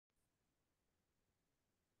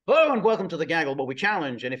Hello and welcome to The Gaggle, where we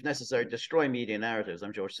challenge and, if necessary, destroy media narratives.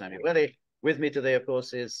 I'm George Szamuely. With me today, of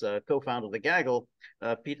course, is co-founder of The Gaggle,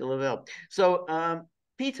 Peter Lavelle. So,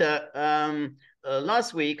 Peter,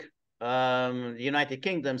 last week, the United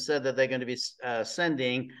Kingdom said that they're going to be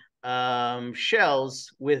sending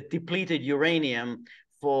shells with depleted uranium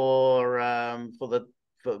for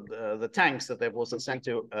the tanks that they've also sent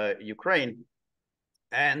to Ukraine.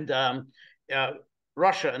 And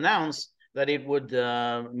Russia announced that it would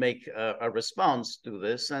make a response to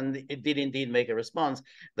this, and it did indeed make a response.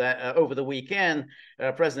 That over the weekend,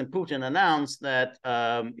 President Putin announced that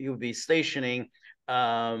he would be stationing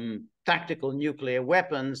tactical nuclear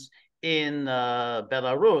weapons in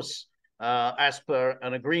Belarus, as per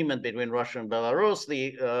an agreement between Russia and Belarus.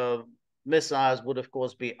 The missiles would, of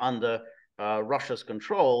course, be under Russia's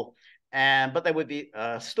control, but they would be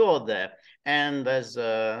stored there. And as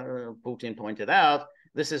Putin pointed out,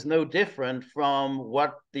 this is no different from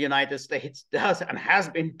what the United States does and has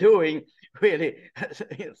been doing really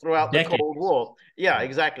throughout the Cold War. Yeah,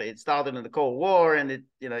 exactly. It started in the Cold War, and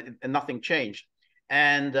and nothing changed.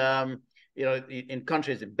 And in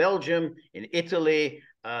countries in Belgium, in Italy,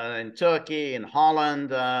 in Turkey, in Holland,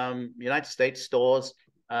 United States stores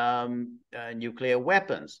nuclear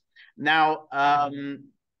weapons. Now, and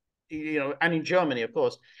in Germany, of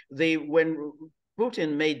course, when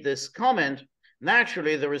Putin made this comment,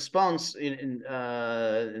 naturally, the response in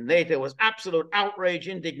NATO was absolute outrage,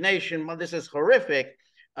 indignation. Well, this is horrific.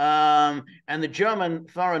 And the German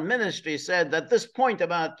foreign ministry said that this point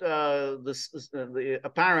about the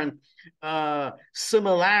apparent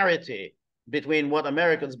similarity between what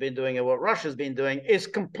America's been doing and what Russia's been doing is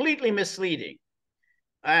completely misleading.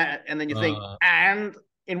 And then you think, and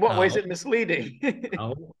in what way is it misleading?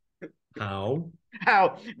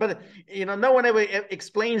 How? But no one ever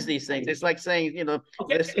explains these things. It's like saying,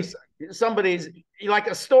 somebody's like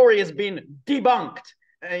a story has been debunked.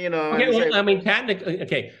 Okay, well, I mean, technically,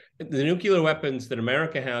 okay, the nuclear weapons that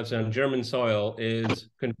America has on German soil is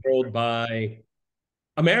controlled by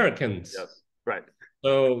Americans. Yes, right.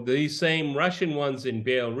 So these same Russian ones in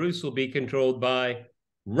Belarus will be controlled by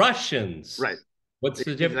Russians. Right. What's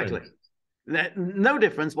the difference? Exactly. No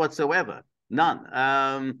difference whatsoever. None.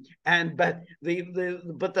 But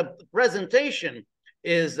the presentation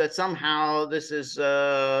is that somehow this is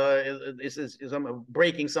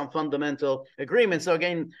breaking some fundamental agreement. So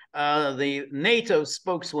again, the NATO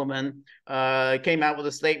spokeswoman came out with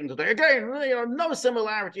a statement today. Again, no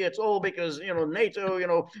similarity at all, because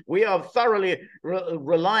NATO, we are thoroughly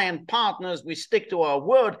reliant partners. We stick to our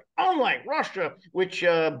word, unlike Russia, which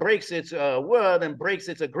breaks its word and breaks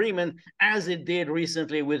its agreement, as it did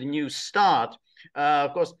recently with New START.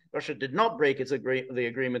 Of course, Russia did not break the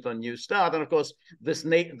agreement on New START, and of course,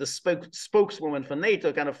 the spokeswoman for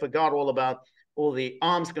NATO kind of forgot all about all the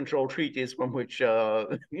arms control treaties from which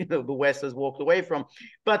the West has walked away from.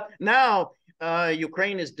 But now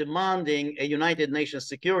Ukraine is demanding a United Nations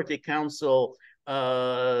Security Council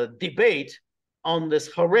debate on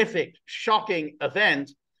this horrific, shocking event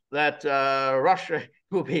that Russia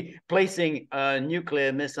will be placing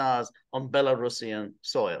nuclear missiles on Belarusian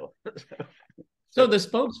soil. So the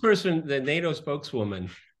spokesperson, the NATO spokeswoman,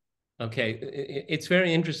 okay, it's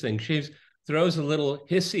very interesting. She throws a little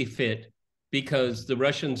hissy fit because the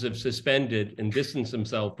Russians have suspended and distanced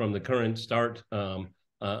themselves from the current START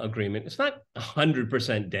agreement. It's not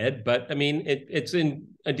 100% dead, but I mean, it's in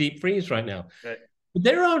a deep freeze right now. Right.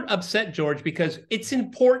 They're upset, George, because it's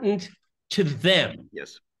important to them.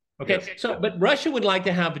 Yes. Okay, yes. So, but Russia would like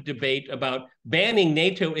to have a debate about banning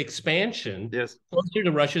NATO expansion closer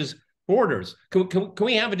to Russia's borders. Can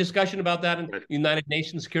we have a discussion about that in the United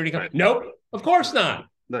Nations Security Council? Nope, of course not.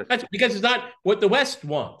 That's because it's not what the West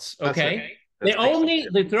wants. Okay, they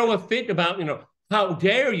throw a fit about how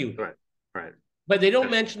dare you? Right. But they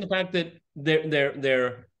don't mention the fact that the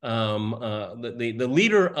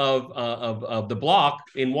leader of the bloc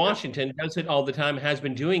in Washington does it all the time, has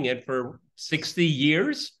been doing it for 60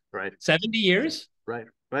 years, 70 years. Right.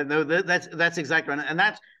 No, that's exactly right, and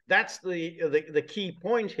that's the key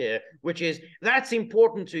point here, which is that's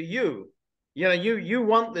important to you. You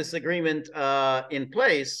want this agreement in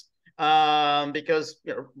place because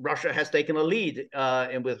Russia has taken a lead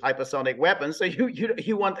with hypersonic weapons. So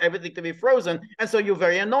you want everything to be frozen, and so you're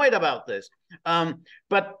very annoyed about this.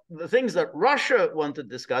 But the things that Russia want to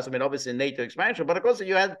discuss, I mean, obviously NATO expansion, but of course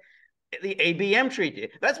you had the ABM treaty.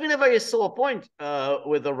 That's been a very sore point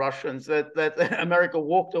with the Russians, that America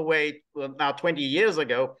walked away now 20 years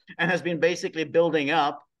ago and has been basically building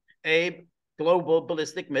up a global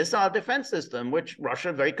ballistic missile defense system, which Russia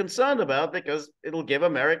is very concerned about because it'll give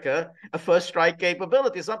America a first strike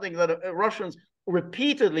capability, something that Russians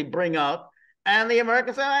repeatedly bring up. And the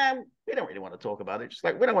Americans say, we don't really want to talk about it. Just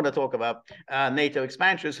like we don't want to talk about NATO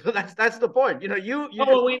expansion. So that's the point. You know,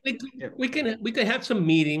 we can have some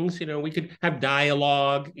meetings. You know, we could have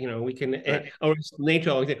dialogue. You know, we can or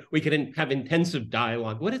NATO. We can have intensive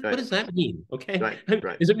dialogue. What does that mean? Okay,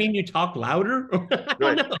 does it mean you talk louder? I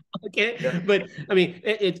don't know. Okay, but I mean,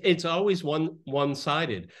 it's always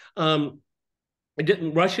one-sided.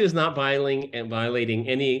 Russia is not violating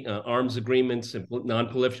any arms agreements,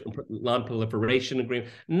 non-proliferation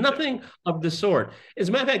agreement, nothing of the sort. As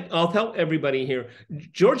a matter of fact, I'll tell everybody here,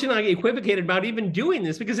 George and I equivocated about even doing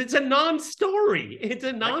this because it's a non-story. It's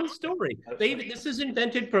a non-story. This is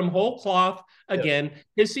invented from whole cloth. Again,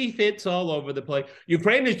 hissy fits all over the place.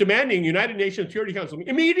 Ukraine is demanding United Nations Security Council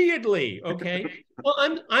immediately. Okay.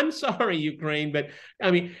 Well, I'm sorry, Ukraine, but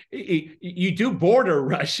I mean, you do border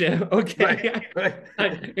Russia, okay?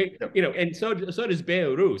 You know, and so does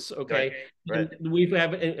Belarus, okay? We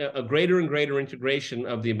have a greater and greater integration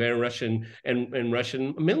of the Belarusian and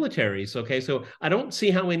Russian militaries, okay? So I don't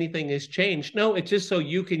see how anything has changed. No, it's just so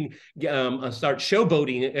you can start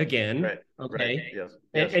showboating again, okay?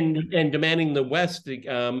 And demanding the West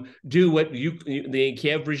do what the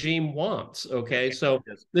Kiev regime wants, okay? So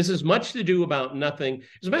this is much to do about nothing.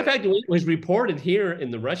 As a matter of fact, it was reported here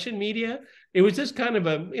in the Russian media. It was just kind of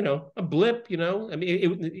a blip, you know. I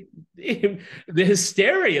mean, the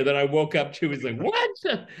hysteria that I woke up to was like, what?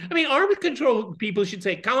 I mean, arms control people should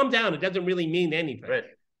say, calm down. It doesn't really mean anything,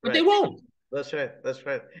 but they won't. That's right.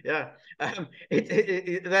 Yeah,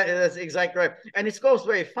 that's exactly right. And it's also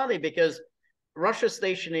very funny because Russia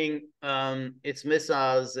stationing its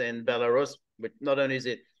missiles in Belarus, but not only is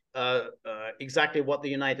it exactly what the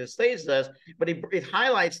United States does, but it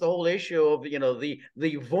highlights the whole issue of, you know, the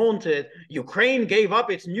vaunted Ukraine gave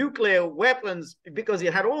up its nuclear weapons because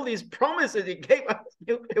it had all these promises. It gave up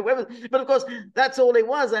nuclear weapons, but of course that's all it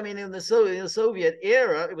was. I mean, in the Soviet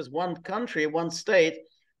era, it was one country, one state,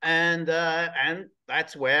 and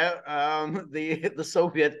that's where the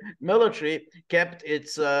Soviet military kept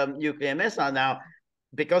its nuclear missile. Now,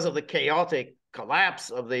 because of the chaotic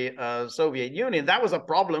collapse of the Soviet Union, that was a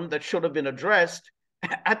problem that should have been addressed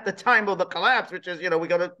at the time of the collapse, which is, you know, we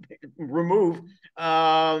got to remove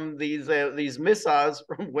these missiles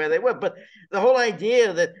from where they were. But the whole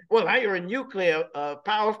idea that, well, now you're a nuclear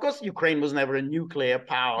power. Of course, Ukraine was never a nuclear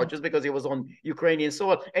power just because it was on Ukrainian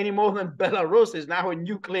soil, any more than Belarus is now a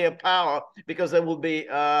nuclear power because there will be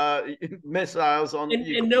missiles on.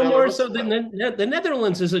 And no more so than the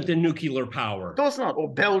Netherlands isn't a nuclear power. Of course not.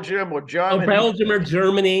 Or Belgium or Germany. Or Belgium or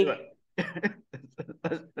Germany.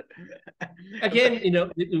 Again, you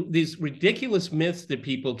know, these ridiculous myths that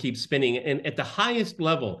people keep spinning, and at the highest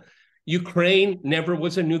level, Ukraine never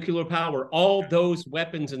was a nuclear power. All those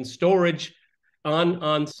weapons and storage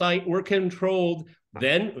on site were controlled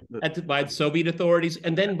then by Soviet authorities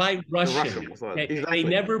and then by Russia. Okay? Exactly. They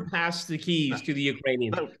never passed the keys to the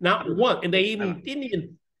Ukrainians, not one, and they didn't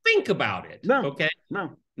even think about it. Okay,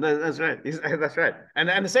 no, that's right. That's right.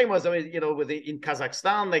 And the same was, I mean, you know, in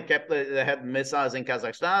Kazakhstan, they had missiles in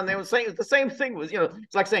Kazakhstan. They were saying the same thing was, you know,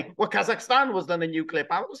 it's like saying, well, Kazakhstan wasn't a nuclear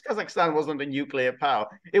power. Kazakhstan wasn't a nuclear power.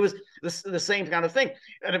 It was the same kind of thing.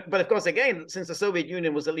 But of course, again, since the Soviet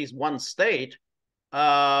Union was at least one state,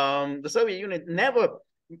 the Soviet Union never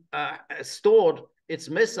stored its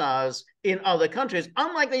missiles in other countries,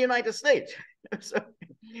 unlike the United States. So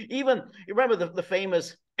even, you remember the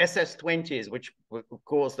famous SS-20s, which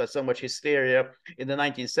caused so much hysteria in the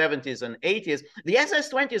 1970s and 80s. The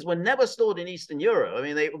SS-20s were never stored in Eastern Europe. I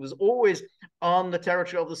mean, it was always on the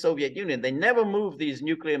territory of the Soviet Union. They never moved these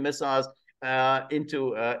nuclear missiles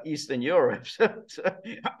into Eastern Europe. So,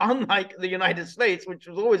 unlike the United States, which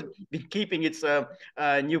has always been keeping its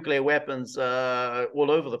nuclear weapons all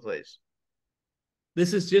over the place.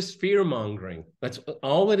 This is just fear-mongering. That's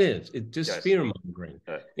all it is. It's just fear-mongering,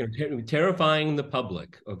 you know, terrifying the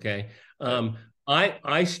public, okay?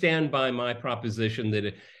 I stand by my proposition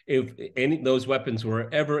that if any of those weapons were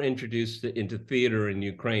ever introduced into theater in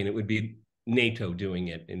Ukraine, it would be NATO doing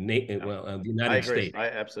it, in the United States. I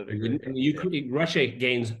absolutely agree. Russia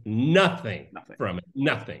gains nothing from it.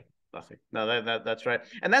 Nothing. No, that's right.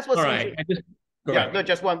 And that's what's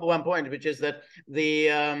just one point, which is that the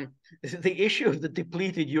issue of the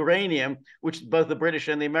depleted uranium, which both the British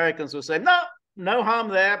and the Americans will say, no harm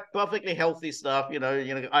there, perfectly healthy stuff.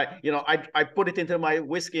 I put it into my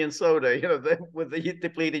whiskey and soda, with the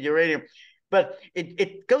depleted uranium. But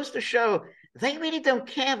it goes to show they really don't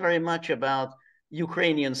care very much about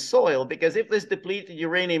Ukrainian soil, because if this depleted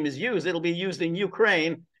uranium is used, it'll be used in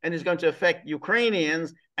Ukraine and it's going to affect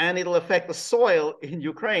Ukrainians and it'll affect the soil in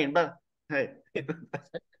Ukraine. But hey.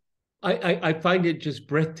 I find it just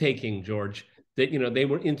breathtaking, George, that, you know, they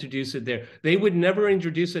were introduced it there. They would never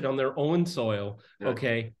introduce it on their own soil,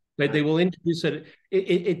 okay? But they will introduce it.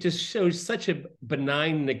 It just shows such a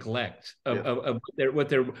benign neglect of what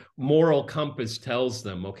their moral compass tells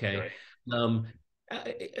them, okay? Right.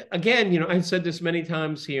 Again, you know, I've said this many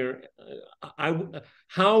times here.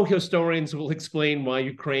 How historians will explain why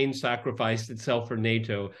Ukraine sacrificed itself for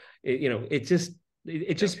NATO, you know, it's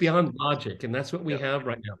just beyond logic, and that's what we have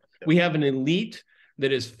right now. We have an elite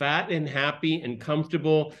that is fat and happy and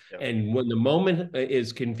comfortable, and when the moment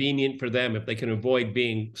is convenient for them, if they can avoid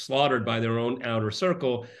being slaughtered by their own outer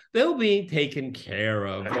circle, they'll be taken care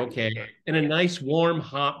of, okay, in a nice, warm,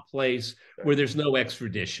 hot place where there's no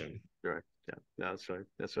extradition. Right. Yeah, that's right.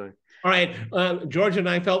 That's right. All right. George and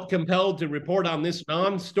I felt compelled to report on this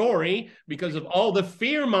non-story because of all the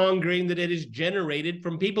fear-mongering that it has generated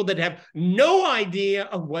from people that have no idea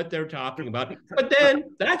of what they're talking about. But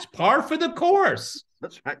then that's par for the course.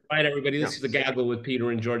 That's right. All right, everybody. This is The Gaggle with Peter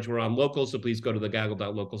and George. We're on Locals, so please go to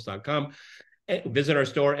thegaggle.locals.com. Visit our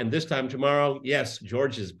store, and this time tomorrow, yes,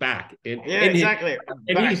 George is back. Exactly.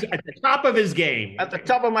 And he's at the top of his game. At the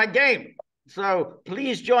top of my game. So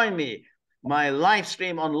please join me. My live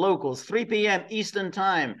stream on Locals, 3 p.m. Eastern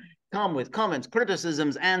Time. Come with comments,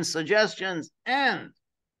 criticisms, and suggestions. And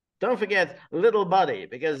don't forget Little Buddy,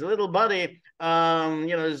 because Little Buddy,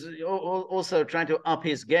 you know, is also trying to up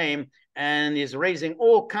his game and is raising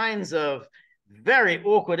all kinds of very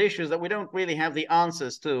awkward issues that we don't really have the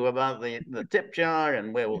answers to, about the tip jar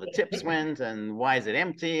and where all the tips went and why is it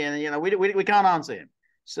empty, and you know, we can't answer him.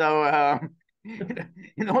 So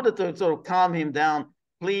in order to sort of calm him down,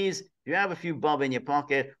 please, if you have a few bob in your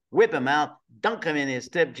pocket, whip him out, dunk him in his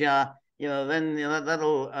tip jar. You know, then you know,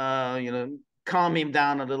 that'll you know, calm him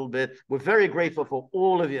down a little bit. We're very grateful for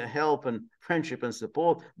all of your help and friendship and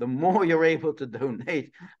support. The more you're able to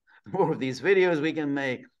donate, the more of these videos we can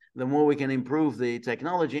make, the more we can improve the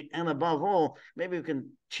technology, and above all, maybe we can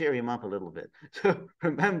cheer him up a little bit. So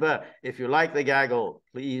remember, if you like The Gaggle,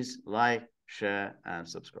 please like, share, and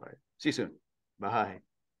subscribe. See you soon. Bye.